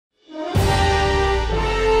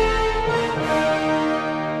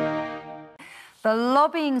The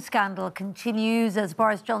lobbying scandal continues as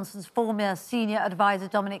Boris Johnson's former senior advisor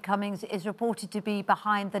Dominic Cummings is reported to be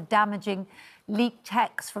behind the damaging leaked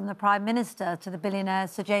texts from the Prime Minister to the billionaire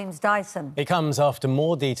Sir James Dyson. It comes after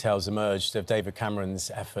more details emerged of David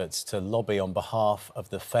Cameron's efforts to lobby on behalf of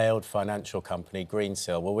the failed financial company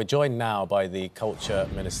Greensill. Well, we're joined now by the Culture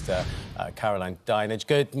Minister Caroline Dineage.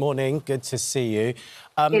 Good morning, good to see you.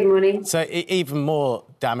 Good morning. So even more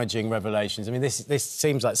damaging revelations. I mean, this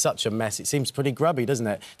seems like such a mess. It seems pretty grubby, doesn't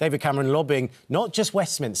it? David Cameron lobbying not just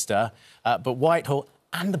Westminster, but Whitehall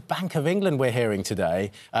and the Bank of England, we're hearing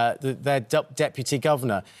today, their deputy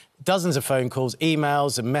governor. Dozens of phone calls,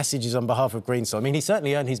 emails and messages on behalf of Greensill. I mean, he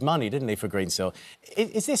certainly earned his money, didn't he, for Greensill?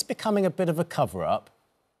 Is this becoming a bit of a cover-up?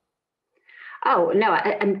 Oh, no,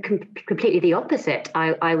 and completely the opposite,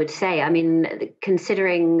 I would say. I mean,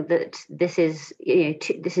 considering that this is,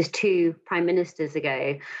 this is two prime ministers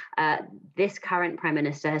ago, this current prime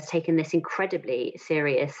minister has taken this incredibly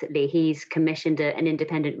seriously. He's commissioned an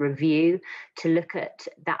independent review to look at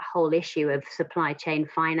that whole issue of supply chain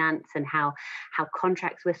finance and how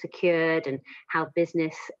contracts were secured and how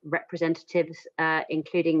business representatives,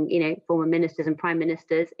 including, former ministers and prime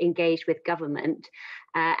ministers, engaged with government.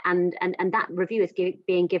 And that review is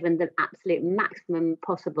being given the absolute maximum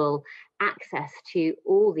possible access to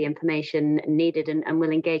all the information needed and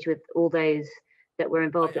will engage with all those that were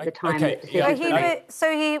involved at the time. Okay.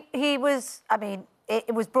 He was, I mean,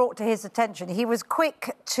 it was brought to his attention. He was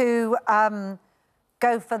quick to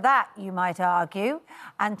go for that, you might argue,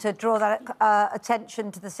 and to draw that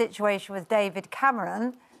attention to the situation with David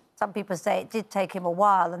Cameron. Some people say it did take him a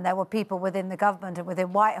while, and there were people within the government and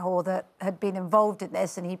within Whitehall that had been involved in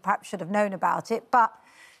this, and he perhaps should have known about it. But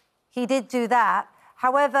he did do that.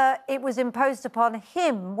 However, it was imposed upon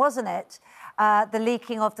him, wasn't it, the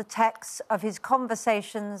leaking of the texts of his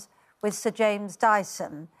conversations with Sir James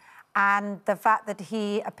Dyson and the fact that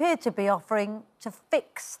he appeared to be offering to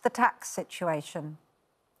fix the tax situation?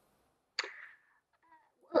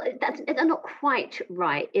 Well, that's not quite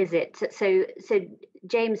right, is it? So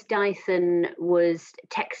James Dyson was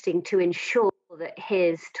texting to ensure that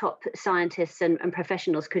his top scientists and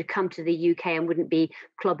professionals could come to the UK and wouldn't be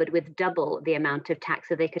clobbered with double the amount of tax,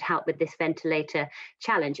 so they could help with this ventilator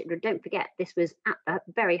challenge. And don't forget, this was at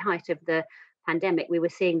the very height of the pandemic. We were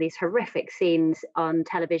seeing these horrific scenes on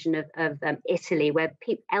television of Italy, where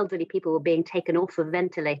elderly people were being taken off of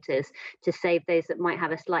ventilators to save those that might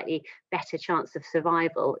have a slightly better chance of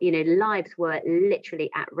survival. Lives were literally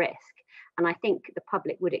at risk. And I think the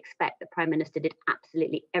public would expect the Prime Minister did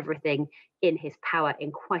absolutely everything in his power in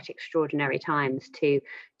quite extraordinary times to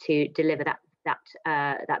deliver that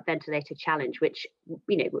ventilator challenge, which,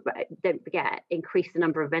 don't forget, increased the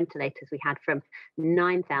number of ventilators we had from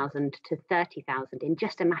 9,000 to 30,000 in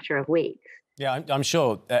just a matter of weeks. Yeah, I'm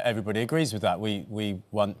sure everybody agrees with that. We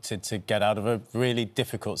wanted to get out of a really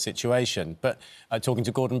difficult situation. But talking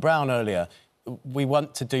to Gordon Brown earlier, we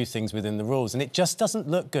want to do things within the rules. And it just doesn't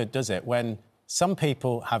look good, does it, when some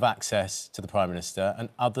people have access to the Prime Minister and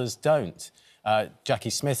others don't?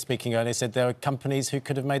 Jackie Smith, speaking earlier, said there were companies who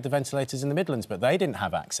could have made the ventilators in the Midlands, but they didn't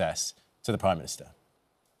have access to the Prime Minister.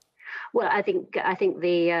 Well, I think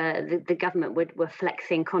the government were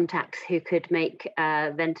flexing contacts who could make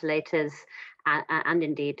ventilators and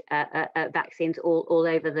indeed vaccines all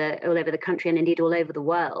over the country and indeed all over the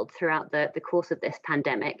world throughout the course of this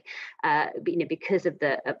pandemic, because of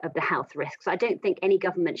the health risks. I don't think any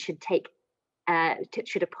government should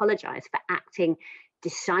should apologise for acting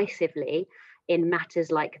decisively in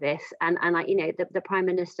matters like this, and the Prime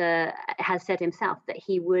Minister has said himself that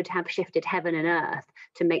he would have shifted heaven and earth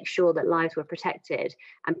to make sure that lives were protected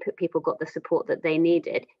and people got the support that they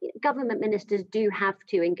needed. Government ministers do have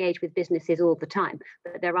to engage with businesses all the time,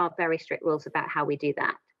 but there are very strict rules about how we do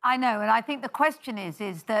that. I know, and I think the question is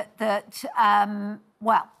that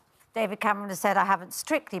David Cameron has said, I haven't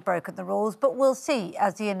strictly broken the rules, but we'll see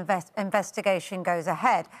as the investigation goes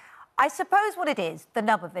ahead. I suppose what it is, the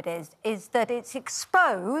nub of it is that it's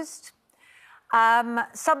exposed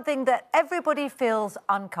something that everybody feels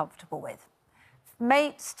uncomfortable with.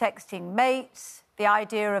 Mates texting mates, the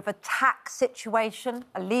idea of a tax situation,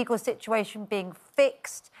 a legal situation being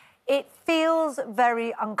fixed. It feels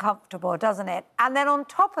very uncomfortable, doesn't it? And then on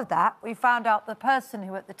top of that, we found out the person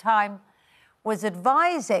who at the time was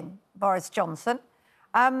advising Boris Johnson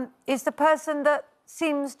is the person that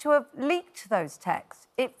seems to have leaked those texts.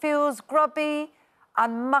 It feels grubby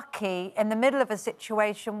and mucky in the middle of a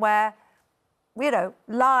situation where,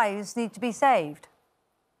 lives need to be saved.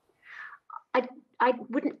 I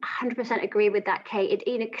wouldn't 100% agree with that, Kate.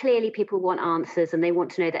 Clearly people want answers and they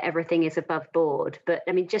want to know that everything is above board. But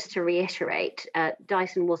I mean, just to reiterate,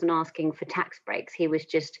 Dyson wasn't asking for tax breaks. He was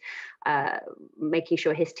just making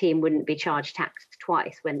sure his team wouldn't be charged tax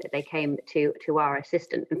twice when they came to our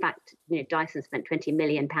assistant. In fact, Dyson spent £20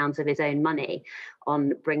 million of his own money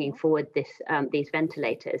on bringing forward these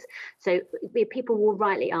ventilators. So people will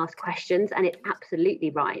rightly ask questions, and it's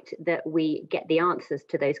absolutely right that we get the answers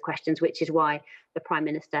to those questions, which is why the Prime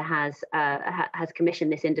Minister has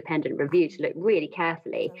commissioned this independent review to look really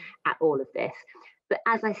carefully at all of this. But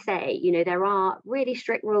as I say, there are really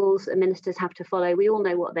strict rules that ministers have to follow. We all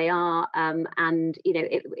know what they are. And,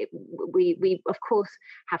 we, of course,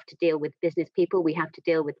 have to deal with business people. We have to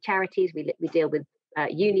deal with charities. We deal with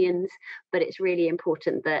unions. But it's really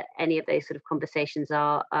important that any of those sort of conversations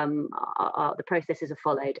are the processes are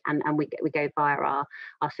followed, and we go via our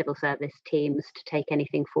civil service teams to take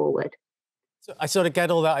anything forward. So I sort of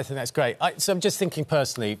get all that. I think that's great. So I'm just thinking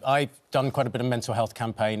personally, I've done quite a bit of mental health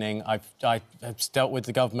campaigning. I have dealt with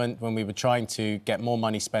the government when we were trying to get more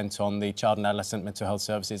money spent on the child and adolescent mental health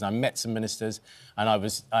services. I met some ministers and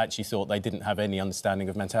I actually thought they didn't have any understanding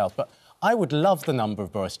of mental health. But I would love the number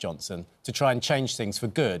of Boris Johnson to try and change things for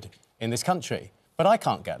good in this country. But I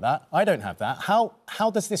can't get that. I don't have that.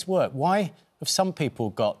 How does this work? Why have some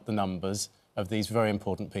people got the numbers of these very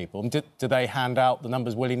important people? Do they hand out the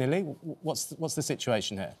numbers willy-nilly? What's the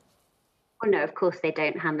situation here? Well, no, of course they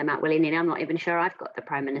don't hand them out willy-nilly. I'm not even sure I've got the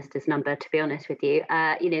Prime Minister's number, to be honest with you.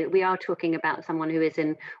 We are talking about someone who is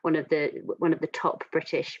in one of the top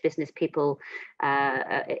British business people,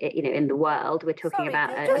 in the world. We're talking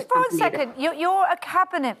about just for a second. You're a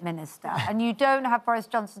cabinet minister and you don't have Boris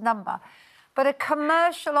Johnson's number, but a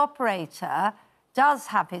commercial operator does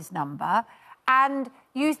have his number, and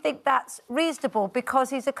you think that's reasonable because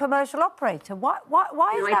he's a commercial operator. Why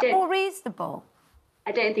is that more reasonable?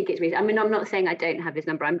 I don't think it's reasonable. I mean, I'm not saying I don't have his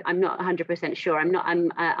number. I'm not 100% sure.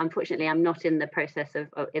 Unfortunately, I'm not in the process of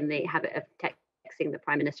in the habit of texting the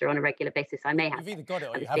Prime Minister on a regular basis. I may have. You've either got it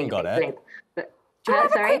or you haven't got it. But, do you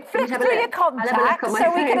have a quick flick through your contacts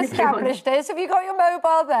so we can establish this? Have you got your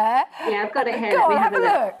mobile there? Yeah, I've got it here. Go on, have a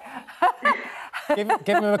look.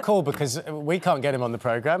 Give him a call, because we can't get him on the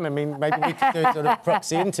programme. I mean, maybe we could do a sort of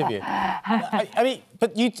proxy interview.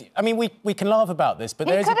 We can laugh about this, but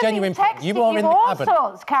there is a genuine... You are in the cabinet,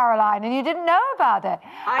 all sorts, Caroline, and you didn't know about it.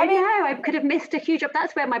 I know. I could have missed a huge...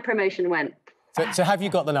 That's where my promotion went. So have you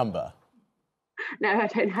got the number? No, I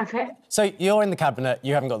don't have it. So you're in the cabinet,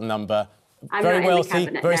 you haven't got the number. I'm very not wealthy, in the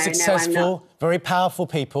cabinet. very No, successful, very powerful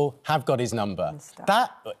people have got his number.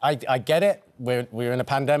 I get it. We're in a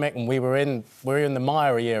pandemic and we were in the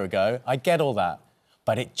mire a year ago. I get all that.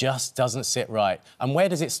 But it just doesn't sit right. And where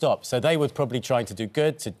does it stop? So they were probably trying to do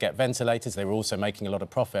good, to get ventilators. They were also making a lot of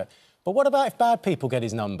profit. But what about if bad people get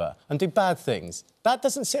his number and do bad things? That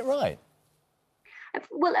doesn't sit right.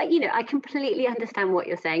 Well, I completely understand what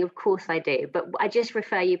you're saying. Of course I do. But I just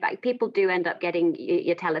refer you back. People do end up getting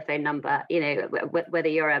your telephone number, whether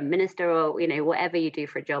you're a minister or, whatever you do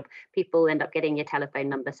for a job, people end up getting your telephone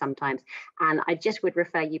number sometimes. And I just would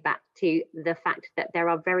refer you back to the fact that there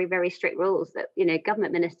are very, very strict rules that,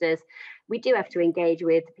 government ministers, we do have to engage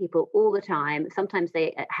with people all the time. Sometimes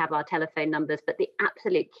they have our telephone numbers, but the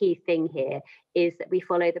absolute key thing here is that we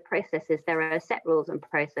follow the processes. There are set rules and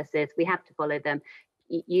processes. We have to follow them.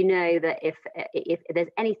 You know that if there's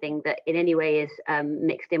anything that in any way is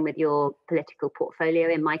mixed in with your political portfolio,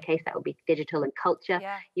 in my case, that would be digital and culture,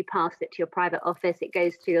 you pass it to your private office, it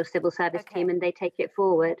goes to your civil service team and they take it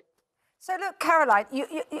forward. So, look, Caroline,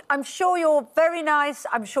 I'm sure you're very nice.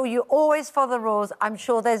 I'm sure you always follow the rules. I'm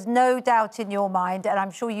sure there's no doubt in your mind, and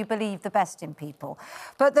I'm sure you believe the best in people.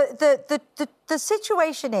 But the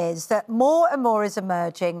situation is that more and more is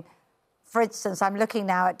emerging. For instance, I'm looking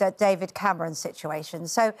now at David Cameron's situation.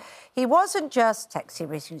 So he wasn't just texting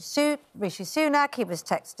Rishi Sunak, he was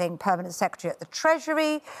texting Permanent Secretary at the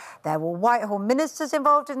Treasury. There were Whitehall ministers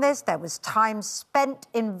involved in this. There was time spent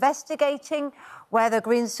investigating whether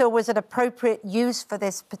Greensill was an appropriate use for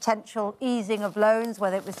this potential easing of loans,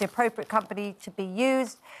 whether it was the appropriate company to be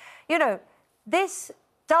used. This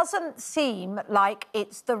doesn't seem like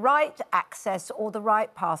it's the right access or the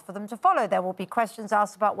right path for them to follow. There will be questions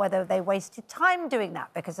asked about whether they wasted time doing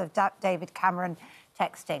that because of David Cameron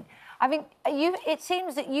texting. I mean, it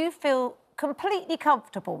seems that you feel completely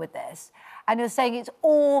comfortable with this and you're saying it's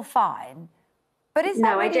all fine. But is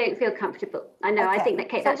that really... I don't feel comfortable. I know, okay. I think that,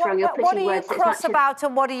 Kate, that's wrong. You're putting words... What are you cross about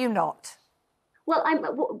and what are you not? Well,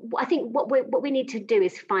 I think what we need to do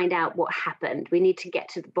is find out what happened. We need to get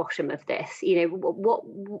to the bottom of this. You know,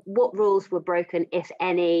 what rules were broken, if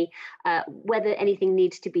any, whether anything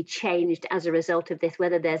needs to be changed as a result of this,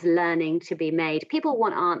 whether there's learning to be made. People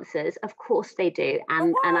want answers, of course they do,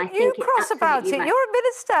 and I think you cross about it. Right. You're a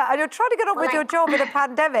minister, and you're trying to get on with your job in a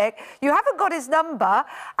pandemic. You haven't got his number,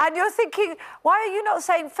 and you're thinking, why are you not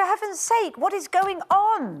saying, for heaven's sake, what is going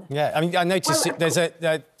on? Yeah, I mean, I noticed there's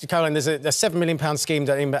Caroline, there's a £7 million scheme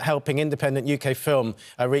aimed at helping independent UK film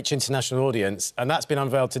reach international audience, and that's been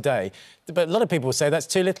unveiled today. But a lot of people say that's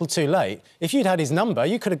too little, too late. If you'd had his number,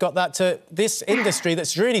 you could have got that to this industry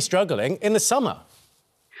that's really struggling in the summer.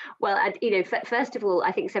 Well, you know, first of all,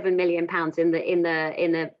 I think £7 million in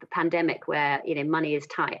the pandemic, where money is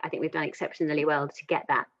tight, I think we've done exceptionally well to get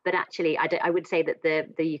that. But actually, I would say that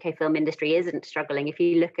the UK film industry isn't struggling. If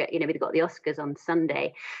you look at, we've got the Oscars on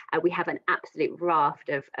Sunday, we have an absolute raft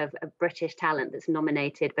of British talent that's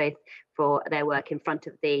nominated both for their work in front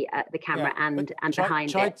of the camera and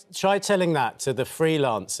behind it. Try telling that to the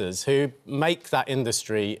freelancers who make that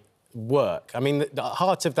industry work. I mean, the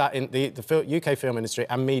heart of that in the UK film industry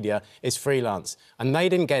and media is freelance, and they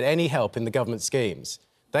didn't get any help in the government schemes.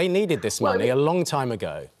 They needed this money a long time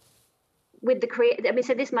ago. With the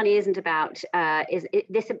so this money isn't about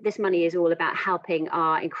this money is all about helping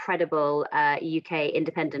our incredible UK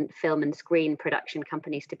independent film and screen production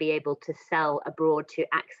companies to be able to sell abroad, to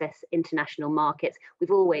access international markets. We've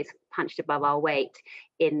always punched above our weight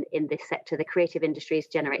in this sector. The creative industries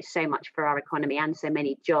generate so much for our economy and so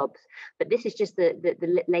many jobs. But this is just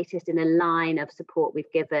the latest in a line of support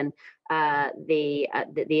we've given the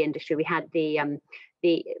industry. We had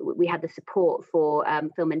the support for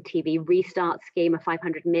film and TV restart scheme, a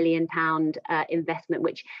 £500 million investment,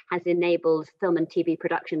 which has enabled film and TV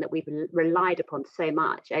production that we've relied upon so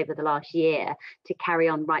much over the last year to carry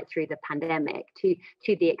on right through the pandemic, to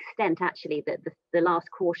the extent actually that the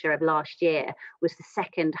last quarter of last year was the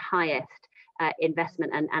second highest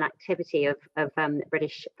investment and activity of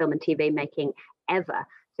British film and TV making ever.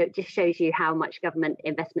 So it just shows you how much government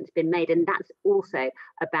investment's been made. And that's also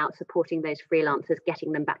about supporting those freelancers,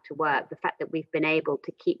 getting them back to work. The fact that we've been able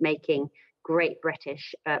to keep making great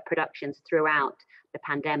British productions throughout the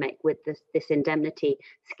pandemic with this indemnity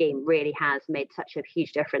scheme really has made such a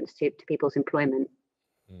huge difference to people's employment.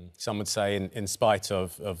 Some would say in spite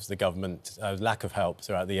of the government lack of help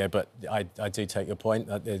throughout the year, but I do take your point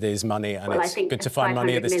that there is money, and it's good to find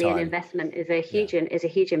money at this time. £500 million investment is a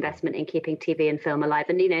huge investment in keeping TV and film alive,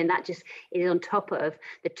 and and that just is on top of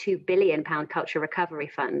the £2 billion Culture Recovery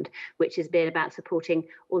Fund, which has been about supporting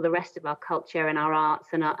all the rest of our culture and our arts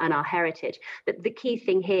and our heritage. But the key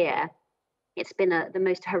thing here, it's been the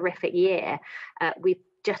most horrific year. We've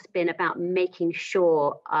just been about making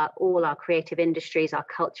sure all our creative industries, our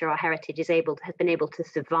culture, our heritage has been able to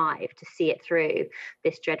survive, to see it through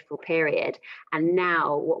this dreadful period. And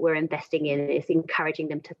now what we're investing in is encouraging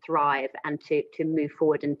them to thrive and to move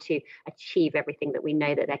forward and to achieve everything that we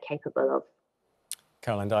know that they're capable of.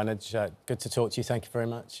 Caroline Dineage, good to talk to you. Thank you very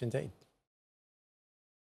much indeed.